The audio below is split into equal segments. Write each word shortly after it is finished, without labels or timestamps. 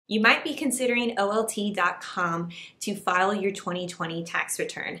You might be considering OLT.com to file your 2020 tax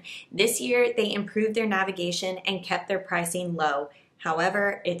return. This year, they improved their navigation and kept their pricing low.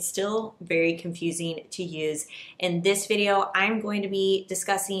 However, it's still very confusing to use. In this video, I'm going to be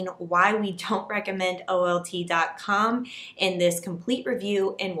discussing why we don't recommend OLT.com in this complete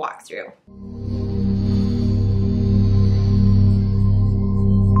review and walkthrough.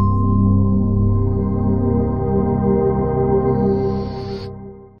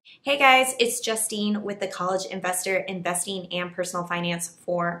 Hey guys, it's Justine with the College Investor Investing and Personal Finance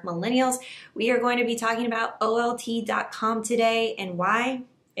for Millennials. We are going to be talking about OLT.com today and why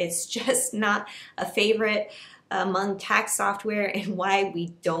it's just not a favorite among tax software and why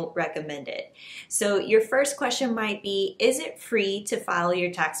we don't recommend it. So your first question might be, is it free to file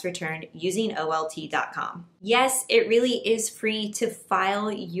your tax return using OLT.com? Yes, it really is free to file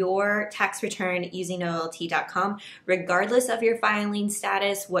your tax return using OLT.com, regardless of your filing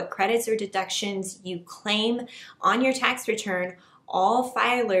status, what credits or deductions you claim on your tax return. All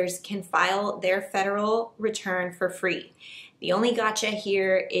filers can file their federal return for free. The only gotcha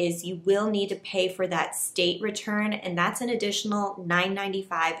here is you will need to pay for that state return, and that's an additional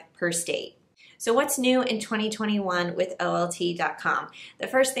 $9.95 per state. So what's new in 2021 with OLT.com? The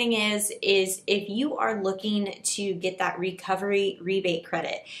first thing is if you are looking to get that recovery rebate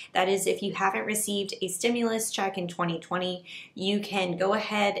credit, that is if you haven't received a stimulus check in 2020, you can go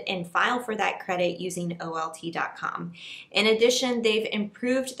ahead and file for that credit using OLT.com. In addition, they've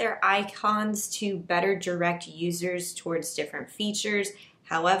improved their icons to better direct users towards different features.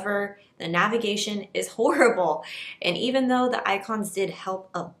 However, the navigation is horrible. And even though the icons did help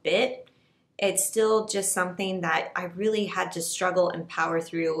a bit, it's still just something that I really had to struggle and power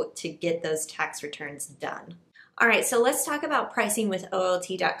through to get those tax returns done. All right, so let's talk about pricing with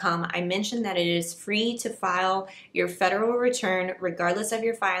OLT.com. I mentioned that it is free to file your federal return regardless of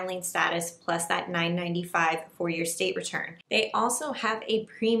your filing status, plus that $9.95 for your state return. They also have a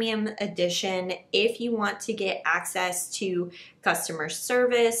premium edition if you want to get access to customer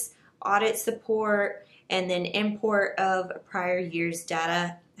service, audit support, and then import of prior year's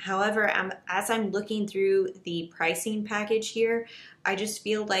data. However, as I'm looking through the pricing package here, I just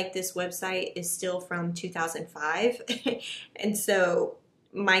feel like this website is still from 2005. And so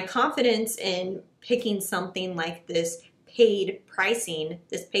my confidence in picking something like this paid pricing,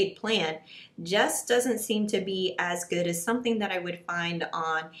 this paid plan, just doesn't seem to be as good as something that I would find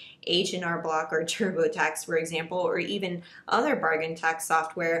on H&R Block or TurboTax, for example, or even other bargain tax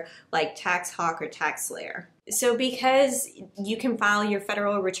software like TaxHawk or TaxSlayer. So because you can file your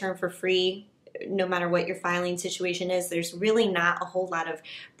federal return for free, no matter what your filing situation is, there's really not a whole lot of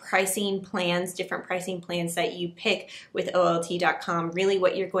pricing plans, different pricing plans that you pick with OLT.com. Really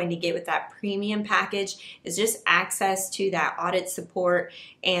what you're going to get with that premium package is just access to that audit support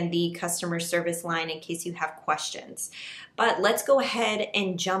and the customer service line in case you have questions. But let's go ahead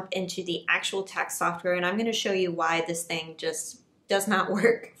and jump into the actual tax software, and I'm going to show you why this thing just does not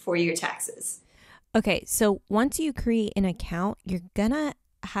work for your taxes. Okay, so once you create an account, you're gonna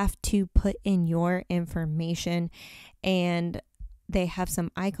have to put in your information, and they have some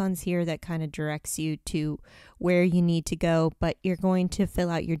icons here that kind of directs you to where you need to go, but you're going to fill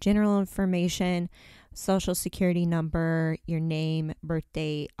out your general information, social security number, your name,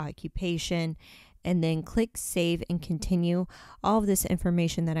 birthday, occupation, and then click save and continue. All of this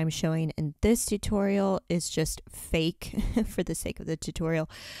information that I'm showing in this tutorial is just fake for the sake of the tutorial,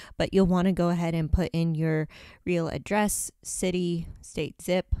 but you'll want to go ahead and put in your real address, city, state,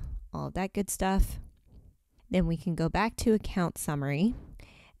 zip, all of that good stuff. Then we can go back to account summary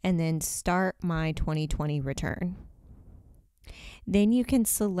and then start my 2020 return. Then you can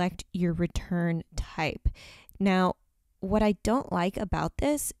select your return type. Now, what I don't like about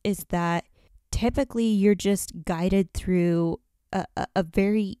this is that typically you're just guided through a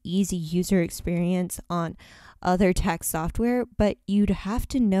very easy user experience on other tax software, but you'd have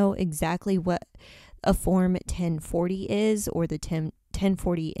to know exactly what a Form 1040 is, or the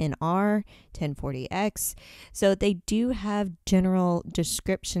 1040NR, 1040X. So they do have general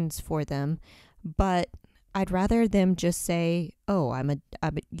descriptions for them, but I'd rather them just say, oh,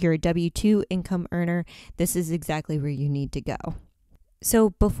 you're a W-2 income earner. This is exactly where you need to go.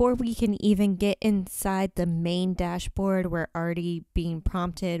 So before we can even get inside the main dashboard, we're already being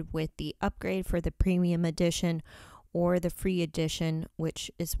prompted with the upgrade for the premium edition or the free edition,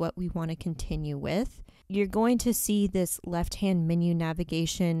 which is what we want to continue with. You're going to see this left-hand menu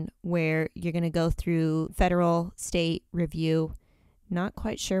navigation where you're going to go through federal, state, review. Not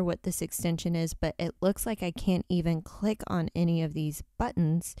quite sure what this extension is, but it looks like I can't even click on any of these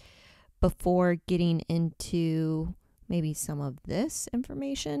buttons before getting into maybe some of this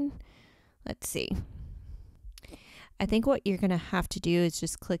information. Let's see. I think what you're going to have to do is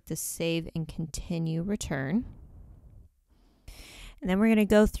just click the Save and Continue Return. And then we're going to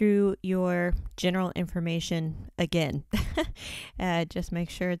go through your general information again. Just make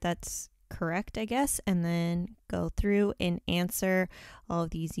sure that's correct, I guess, and then go through and answer all of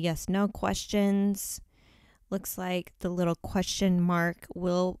these yes/no questions. Looks like the little question mark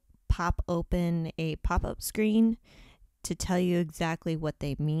will pop open a pop-up screen to tell you exactly what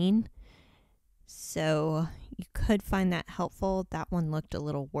they mean. So you could find that helpful. That one looked a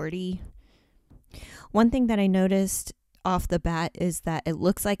little wordy. One thing that I noticed off the bat is that it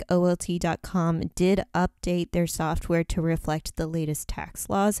looks like OLT.com did update their software to reflect the latest tax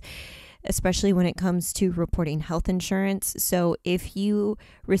laws, especially when it comes to reporting health insurance. So if you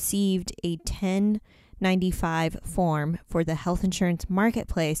received a 1095 form for the health insurance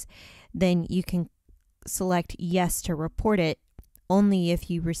marketplace, then you can select yes to report it only if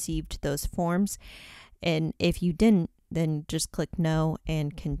you received those forms. And if you didn't, then just click no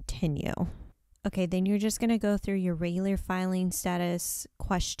and continue. Okay, then you're just going to go through your regular filing status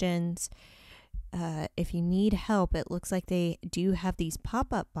questions. If you need help, it looks like they do have these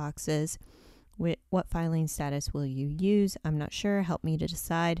pop-up boxes with what filing status will you use? I'm not sure. Help me to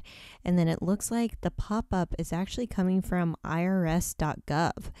decide. And then it looks like the pop-up is actually coming from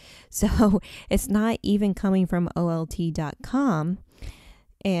irs.gov. So it's not even coming from OLT.com.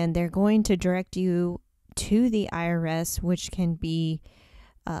 And they're going to direct you to the IRS, which can be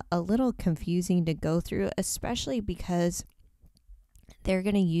a little confusing to go through, especially because they're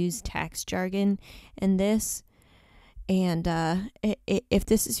going to use tax jargon in this. And if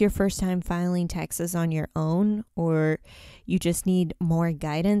this is your first time filing taxes on your own, or you just need more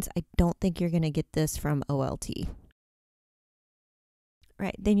guidance, I don't think you're going to get this from OLT.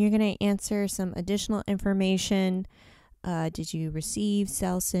 Right, then you're going to answer some additional information. Did you receive,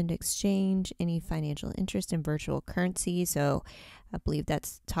 sell, send, exchange any financial interest in virtual currency? So I believe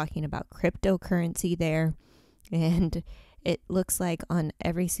that's talking about cryptocurrency there. And it looks like on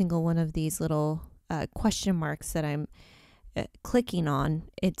every single one of these little question marks that I'm clicking on,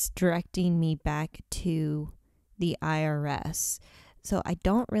 it's directing me back to the IRS. So I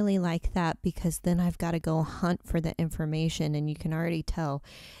don't really like that, because then I've got to go hunt for the information, and you can already tell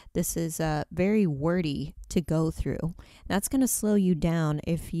this is very wordy to go through. That's going to slow you down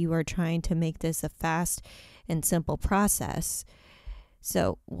if you are trying to make this a fast and simple process.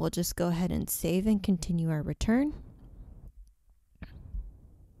 So we'll just go ahead and save and continue our return.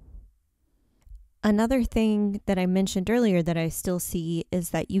 Another thing that I mentioned earlier that I still see is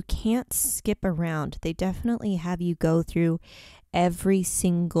that you can't skip around. They definitely have you go through every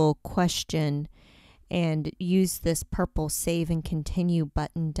single question and use this purple save and continue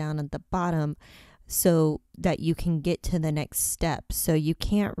button down at the bottom so that you can get to the next step. So you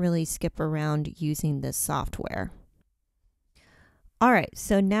can't really skip around using this software. All right,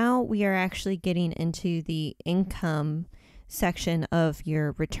 so now we are actually getting into the income section of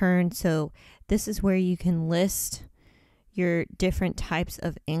your return. So this is where you can list your different types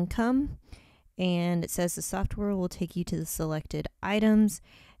of income. And it says the software will take you to the selected items.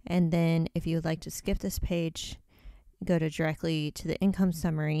 And then if you would like to skip this page, go directly to the income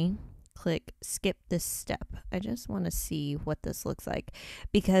summary, click skip this step. I just want to see what this looks like,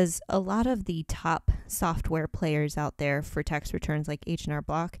 because a lot of the top software players out there for tax returns like H&R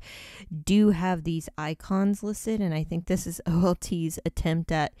Block do have these icons listed. And I think this is OLT's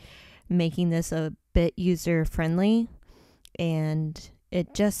attempt at making this a bit user friendly. And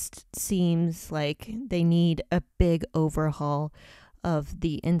it just seems like they need a big overhaul of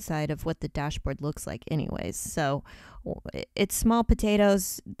the inside of what the dashboard looks like anyways. So it's small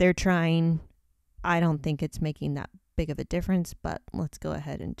potatoes. They're trying. I don't think it's making that big of a difference, but let's go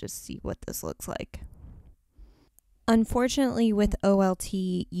ahead and just see what this looks like. Unfortunately, with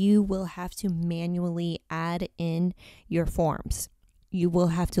OLT, you will have to manually add in your forms. You will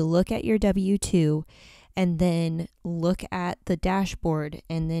have to look at your W-2 and then look at the dashboard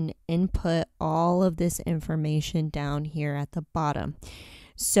and then input all of this information down here at the bottom.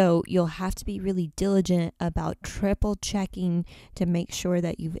 So you'll have to be really diligent about triple checking to make sure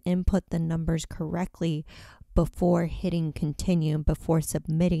that you've input the numbers correctly before hitting continue, before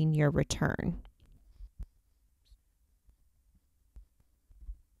submitting your return.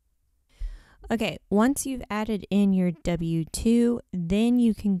 Okay, once you've added in your W-2, then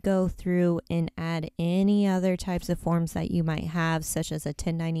you can go through and add any other types of forms that you might have, such as a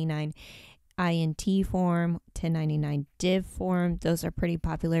 1099 INT form, 1099 div form. Those are pretty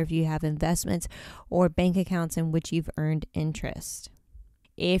popular if you have investments or bank accounts in which you've earned interest.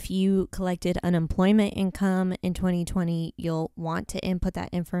 If you collected unemployment income in 2020, you'll want to input that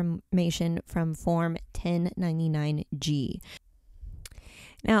information from Form 1099-G.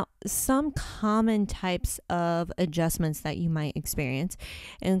 Now, some common types of adjustments that you might experience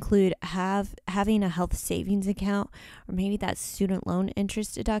include having a health savings account, or maybe that student loan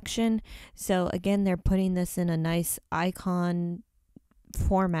interest deduction. So again, they're putting this in a nice icon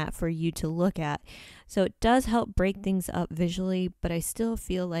format for you to look at. So it does help break things up visually, but I still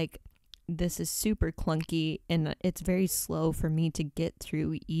feel like this is super clunky and it's very slow for me to get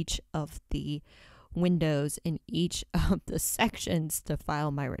through each of the windows in each of the sections to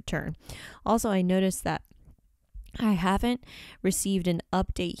file my return. Also, I noticed that I haven't received an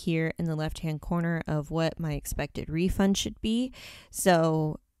update here in the left-hand corner of what my expected refund should be.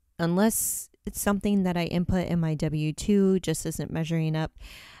 So unless it's something that I input in my W-2 just isn't measuring up,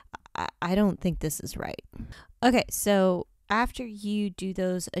 I don't think this is right. Okay, so after you do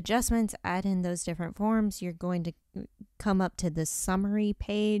those adjustments, add in those different forms, you're going to come up to the summary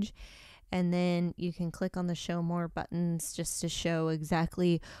page. And then you can click on the show more buttons just to show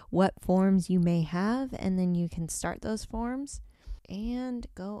exactly what forms you may have. And then you can start those forms and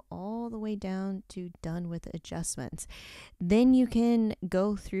go all the way down to done with adjustments. Then you can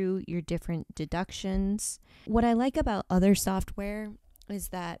go through your different deductions. What I like about other software is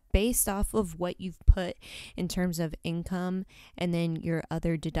that based off of what you've put in terms of income and then your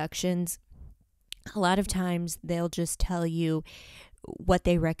other deductions, a lot of times they'll just tell you what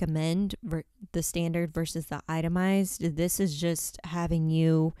they recommend, the standard versus the itemized. This is just having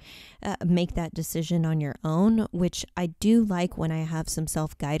you make that decision on your own, which I do like when I have some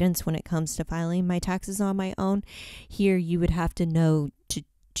self-guidance when it comes to filing my taxes on my own. Here, you would have to know to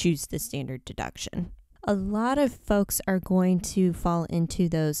choose the standard deduction. A lot of folks are going to fall into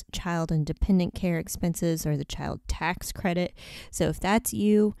those child and dependent care expenses or the child tax credit. So if that's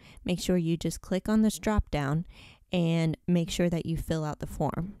you, make sure you just click on this drop down and make sure that you fill out the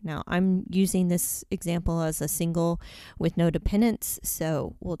form. Now, I'm using this example as a single with no dependents,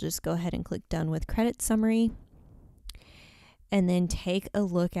 so we'll just go ahead and click Done with Credit Summary, and then take a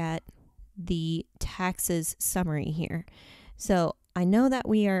look at the taxes summary here. So I know that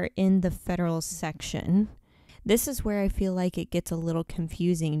we are in the federal section. This is where I feel like it gets a little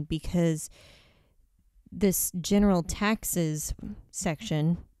confusing because this general taxes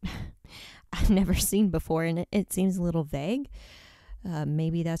section I've never seen before, and it seems a little vague.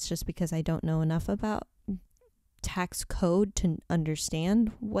 Maybe that's just because I don't know enough about tax code to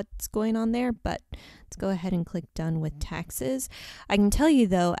understand what's going on there, but let's go ahead and click Done with Taxes. I can tell you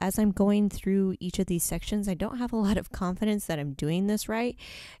though, as I'm going through each of these sections, I don't have a lot of confidence that I'm doing this right.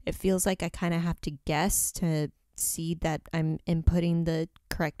 It feels like I kind of have to guess to see that I'm inputting the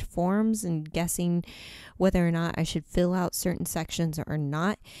correct forms and guessing whether or not I should fill out certain sections or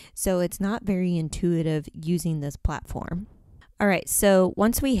not. So it's not very intuitive using this platform. All right, so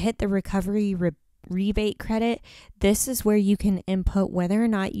once we hit the recovery rebate credit, this is where you can input whether or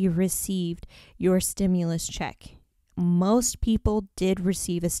not you received your stimulus check. Most people did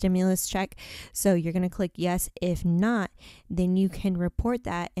receive a stimulus check, so you're going to click yes. If not, then you can report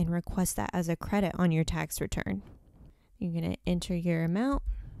that and request that as a credit on your tax return. You're going to enter your amount,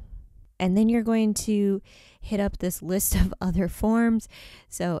 and then you're going to hit up this list of other forms.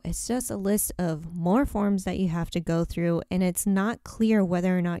 So it's just a list of more forms that you have to go through, and it's not clear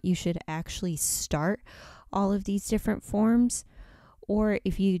whether or not you should actually start all of these different forms or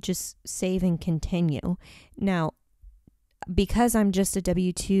if you just save and continue. Now, because I'm just a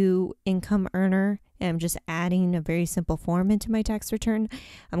W-2 income earner and I'm just adding a very simple form into my tax return,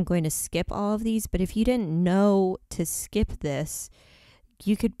 I'm going to skip all of these. But if you didn't know to skip this,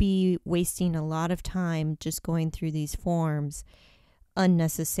 you could be wasting a lot of time just going through these forms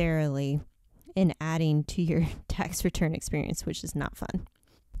unnecessarily and adding to your tax return experience, which is not fun.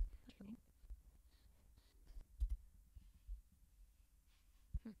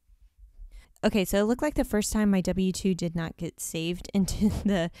 Okay, so it looked like the first time my W-2 did not get saved into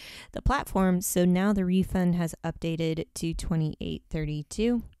the platform, so now the refund has updated to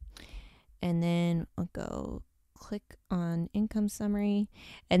 $28.32. And then I'll go click on income summary,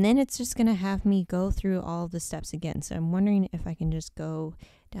 and then it's just going to have me go through all the steps again. So I'm wondering if I can just go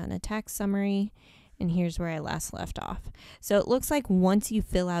down to tax summary, and here's where I last left off. So it looks like once you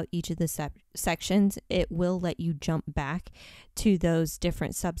fill out each of the sections, it will let you jump back to those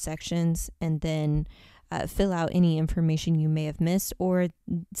different subsections and then fill out any information you may have missed or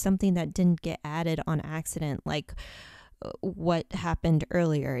something that didn't get added on accident, like what happened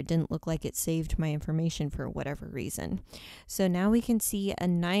earlier. It didn't look like it saved my information for whatever reason. So now we can see a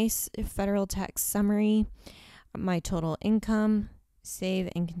nice federal tax summary, my total income, Save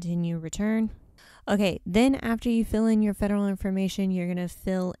and continue return. Okay, then after you fill in your federal information, you're going to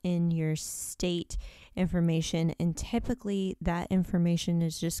fill in your state information, and typically that information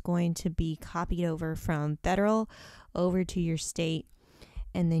is just going to be copied over from federal over to your state,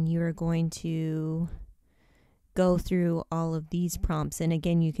 and then you are going to go through all of these prompts. And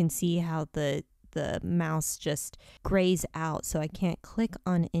again, you can see how the mouse just grays out, so I can't click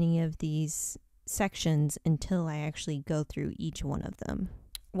on any of these sections until I actually go through each one of them.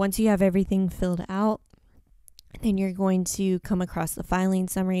 Once you have everything filled out, then you're going to come across the filing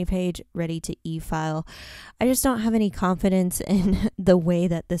summary page ready to e-file. I just don't have any confidence in the way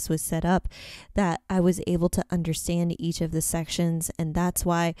that this was set up, that I was able to understand each of the sections, and that's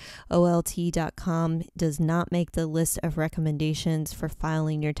why OLT.com does not make the list of recommendations for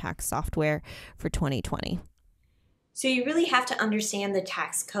filing your tax software for 2020. So you really have to understand the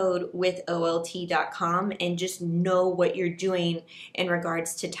tax code with OLT.com and just know what you're doing in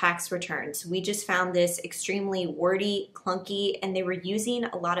regards to tax returns. We just found this extremely wordy, clunky, and they were using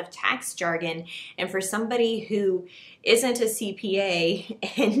a lot of tax jargon. And for somebody who isn't a CPA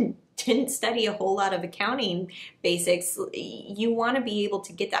and didn't study a whole lot of accounting basics, you want to be able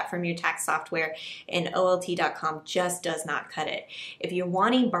to get that from your tax software, and OLT.com just does not cut it. If you're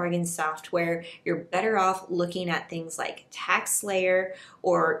wanting bargain software, you're better off looking at things like TaxSlayer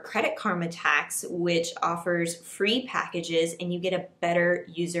or Credit Karma Tax, which offers free packages and you get a better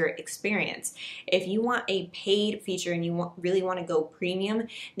user experience. If you want a paid feature and you really want to go premium,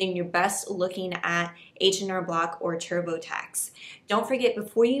 then you're best looking at H&R Block or TurboTax. Don't forget,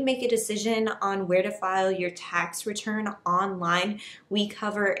 before you make a decision on where to file your tax return online, we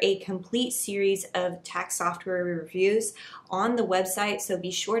cover a complete series of tax software reviews on the website, so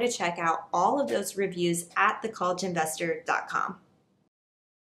be sure to check out all of those reviews at thecollegeinvestor.com.